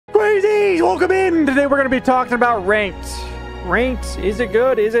Hey, welcome in. Today we're going to be talking about ranked. Ranked, is it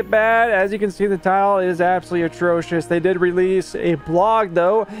good? Is it bad? As you can see, the title is absolutely atrocious. They did release a blog,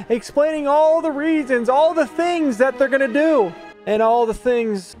 though, explaining all the reasons, all the things that they're going to do, and all the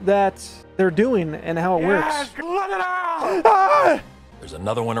things that they're doing and how it works. Let it out! Ah! There's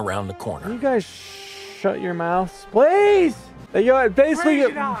another one around the corner. You guys shut your mouths, please. They go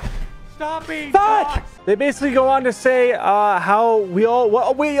basically. Stop being Fuck! They basically go on to say how we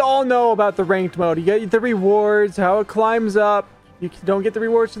all know about the ranked mode. You get the rewards, how it climbs up. You don't get the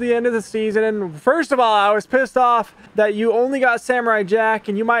rewards to the end of the season. And first of all, I was pissed off that you only got Samurai Jack,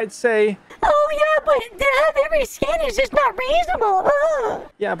 and you might say, oh yeah, but to have every skin is just not reasonable.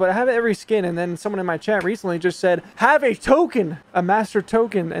 Ugh. yeah, but I have every skin. And then someone in my chat recently just said, have a token, a master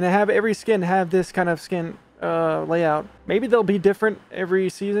token, and have every skin have this kind of skin layout. Maybe they'll be different every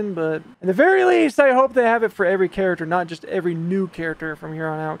season, but at the very least, I hope they have it for every character, not just every new character from here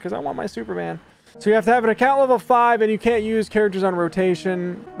on out, because I want my Superman. So you have to have an account level 5, and you can't use characters on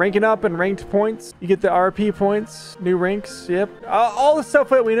rotation. Ranking up and ranked points. You get the RP points, new ranks, yep. All the stuff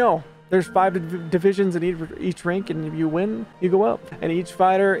that we know. There's 5 divisions in each rank, and if you win, you go up. And each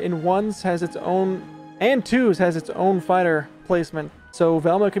fighter in 1s has its own, and 2s has its own fighter placement. So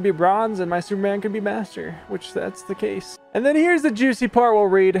Velma could be bronze and my Superman could be master, which that's the case. And then here's the juicy part we'll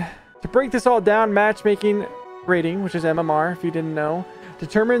read. To break this all down, matchmaking rating, which is MMR if you didn't know,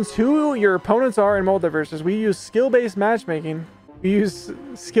 determines who your opponents are in Multiversus. We use skill-based matchmaking. We use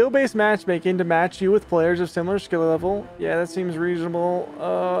skill-based matchmaking to match you with players of similar skill level. Yeah, that seems reasonable.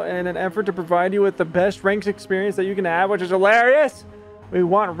 In an effort to provide you with the best ranked experience that you can have, which is hilarious. We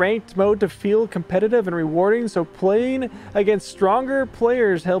want ranked mode to feel competitive and rewarding, so playing against stronger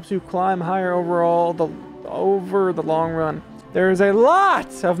players helps you climb higher over the long run. There is a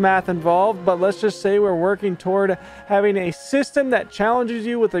lot of math involved, but let's just say we're working toward having a system that challenges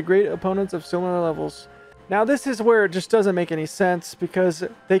you with the great opponents of similar levels. Now this is where it just doesn't make any sense, because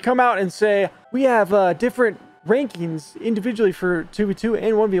they come out and say, we have different rankings individually for 2v2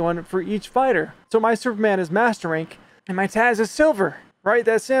 and 1v1 for each fighter. So my Superman is master rank, and my Taz is silver. Right,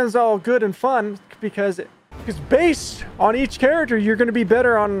 that sounds all good and fun because based on each character, you're going to be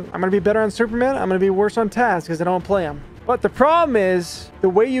better on. I'm going to be better on Superman. I'm going to be worse on Taz because I don't play him. But the problem is the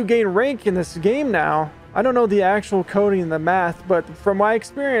way you gain rank in this game now. I don't know the actual coding and the math, but from my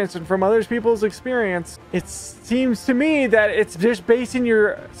experience and from other people's experience, it seems to me that it's just basing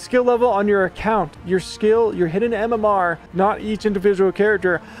your skill level on your account, your skill, your hidden MMR, not each individual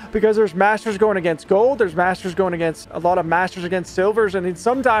character, because there's masters going against gold, there's masters going against a lot of masters against silvers, and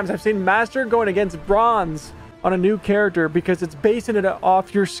sometimes I've seen master going against bronze on a new character because it's basing it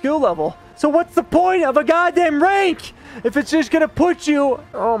off your skill level. So what's the point of a goddamn rank if it's just gonna put you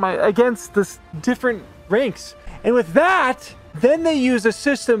against this different ranks? And with that, then they use a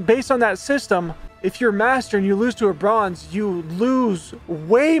system based on that system. If you're master and you lose to a bronze, you lose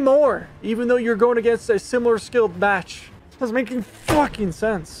way more, even though you're going against a similar skilled match. Doesn't make any fucking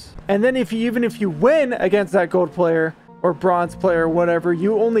sense. And then even if you win against that gold player or bronze player or whatever,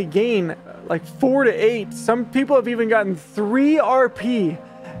 you only gain like 4 to 8. Some people have even gotten 3 RP.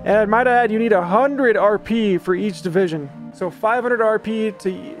 And I might add, you need 100 RP for each division. So 500 RP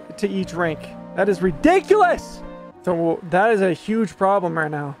to each rank. That is ridiculous. So that is a huge problem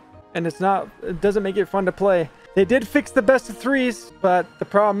right now. And it doesn't make it fun to play. They did fix the best of 3s, but the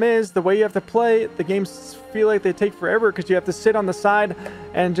problem is the way you have to play, the games feel like they take forever because you have to sit on the side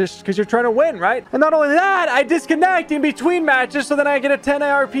and just because you're trying to win, right? And not only that, I disconnect in between matches, so then I get a 10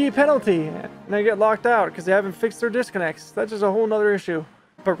 RP penalty and I get locked out because they haven't fixed their disconnects. That's just a whole nother issue.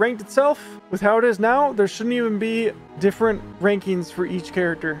 But ranked itself, with how it is now, there shouldn't even be different rankings for each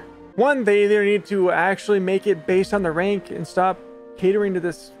character. One, they either need to actually make it based on the rank and stop catering to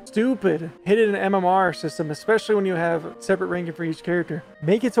this stupid hidden MMR system, especially when you have separate ranking for each character.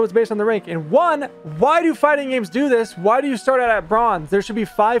 Make it so it's based on the rank. And one, why do fighting games do this? Why do you start out at bronze? There should be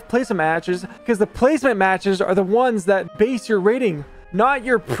 5 placement matches, because the placement matches are the ones that base your rating, not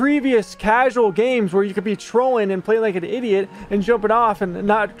your previous casual games where you could be trolling and playing like an idiot and jumping off and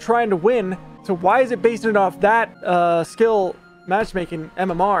not trying to win. So why is it based it off that skill matchmaking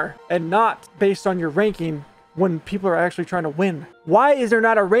MMR and not based on your ranking when people are actually trying to win? Why is there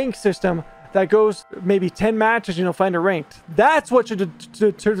not a rank system that goes maybe 10 matches and you'll find a ranked? That's what should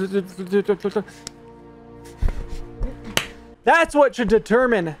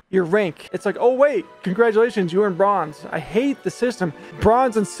determine your rank. It's like, oh wait, congratulations, you earned bronze. I hate the system.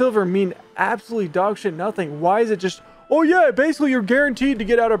 Bronze and silver mean absolutely dog shit nothing. Why is it just, oh yeah, basically you're guaranteed to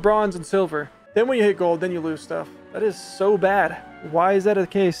get out of bronze and silver. Then when you hit gold, then you lose stuff. That is so bad. Why is that the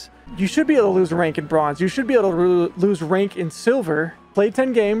case? You should be able to lose rank in bronze. You should be able to lose rank in silver. play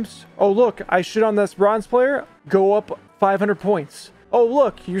 10 games. Oh, look, I shit on this bronze player. Go up 500 points. Oh,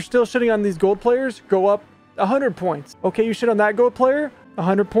 look, you're still shitting on these gold players. Go up 100 points. Okay, you shit on that gold player.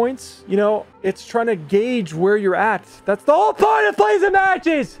 100 points. You know, it's trying to gauge where you're at. That's the whole point of plays and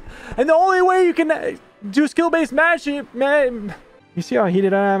matches. And the only way you can do skill-based matching, man. You see how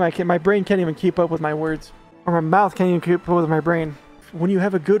heated I am? My brain can't even keep up with my words. Or my mouth can't even keep up with my brain. When you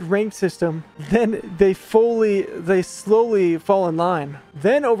have a good ranked system, then they slowly fall in line.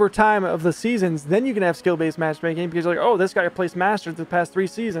 Then over time of the seasons, then you can have skill-based matchmaking because you're like, oh, this guy placed master the past 3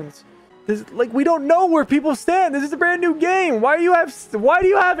 seasons. Like, we don't know where people stand. This is a brand new game. Why do you have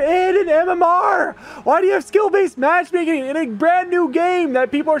id and MMR? Why do you have skill-based matchmaking in a brand new game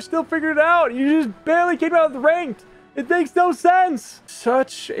that people are still figuring it out? You just barely came out of the ranked. It makes no sense.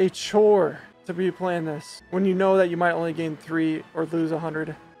 Such a chore to be playing this when you know that you might only gain 3 or lose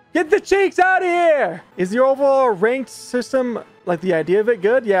 100. Get the cheeks out of here! Is the overall ranked system, like the idea of it,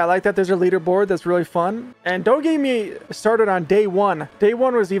 good? Yeah, I like that there's a leaderboard that's really fun. And don't get me started on day 1. Day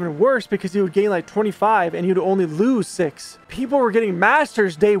 1 was even worse because you would gain like 25 and you'd only lose 6. People were getting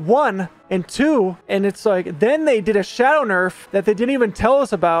masters day 1 and 2, and it's like, then they did a shadow nerf that they didn't even tell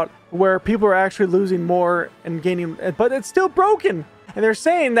us about where people are actually losing more and gaining, but it's still broken. And they're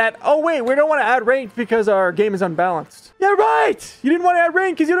saying that, oh wait, we don't want to add ranked because our game is unbalanced. Yeah, right! You didn't want to add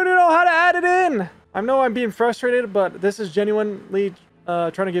ranked because you don't even know how to add it in. I know I'm being frustrated, but this is genuinely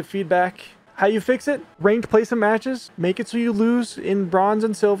trying to give feedback. How you fix it? Ranked play some matches. Make it so you lose in bronze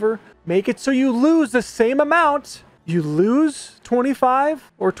and silver. Make it so you lose the same amount. You lose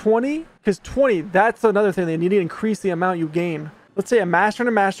 25 or 20? Because 20, that's another thing. They need to increase the amount you gain. Let's say a master and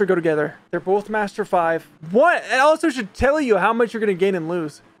a master go together. They're both master 5. What? It also should tell you how much you're going to gain and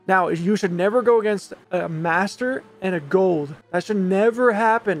lose. Now, you should never go against a master and a gold. That should never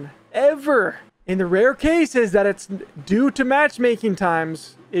happen. Ever. In the rare cases that it's due to matchmaking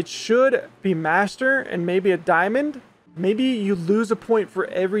times, it should be master and maybe a diamond. Maybe you lose a point for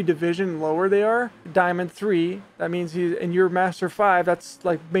every division lower they are. Diamond 3, that means and you're master 5, that's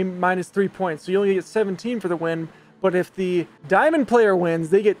like minus 3 points. So you only get 17 for the win. But if the diamond player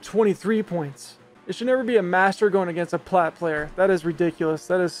wins, they get 23 points. It should never be a master going against a plat player. That is ridiculous.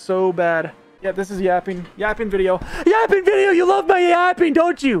 That is so bad. Yeah, this is yapping. Yapping video. Yapping video! You love my yapping,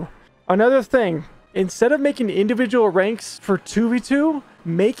 don't you? Another thing. Instead of making individual ranks for 2v2,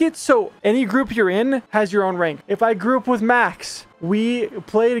 make it so any group you're in has your own rank. If I group with Max, we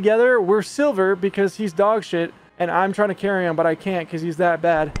play together, we're silver because he's dog shit, and I'm trying to carry him, but I can't because he's that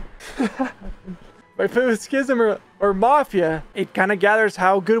bad. If it was Schism or Mafia, it kind of gathers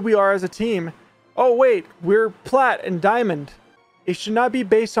how good we are as a team. Oh wait, we're plat and diamond. It should not be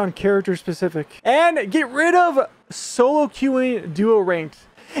based on character specific. And get rid of solo queuing duo ranked.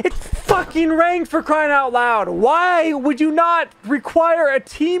 It's fucking ranked, for crying out loud. Why would you not require a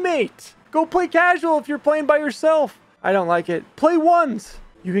teammate? Go play casual if you're playing by yourself. I don't like it. Play ones.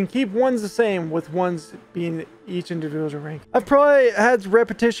 You can keep ones the same with ones being each individual rank. I've probably had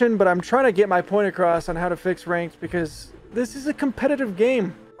repetition, but I'm trying to get my point across on how to fix ranked because this is a competitive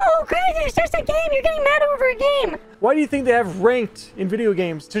game. Oh, crazy! It's just a game. You're getting mad over a game. Why do you think they have ranked in video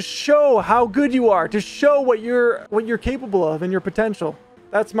games? To show how good you are, to show what you're capable of and your potential.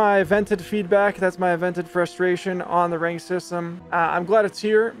 That's my vented feedback. That's my vented frustration on the ranked system. I'm glad it's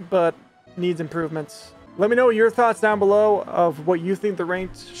here, but needs improvements. Let me know your thoughts down below of what you think the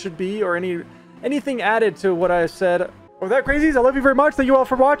ranked should be, or anything added to what I said. With that, crazies, I love you very much. Thank you all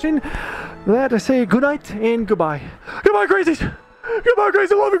for watching. With that, I say good night and goodbye. Goodbye, crazies. Goodbye,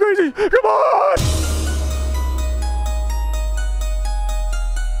 crazies. I love you, crazy. Goodbye.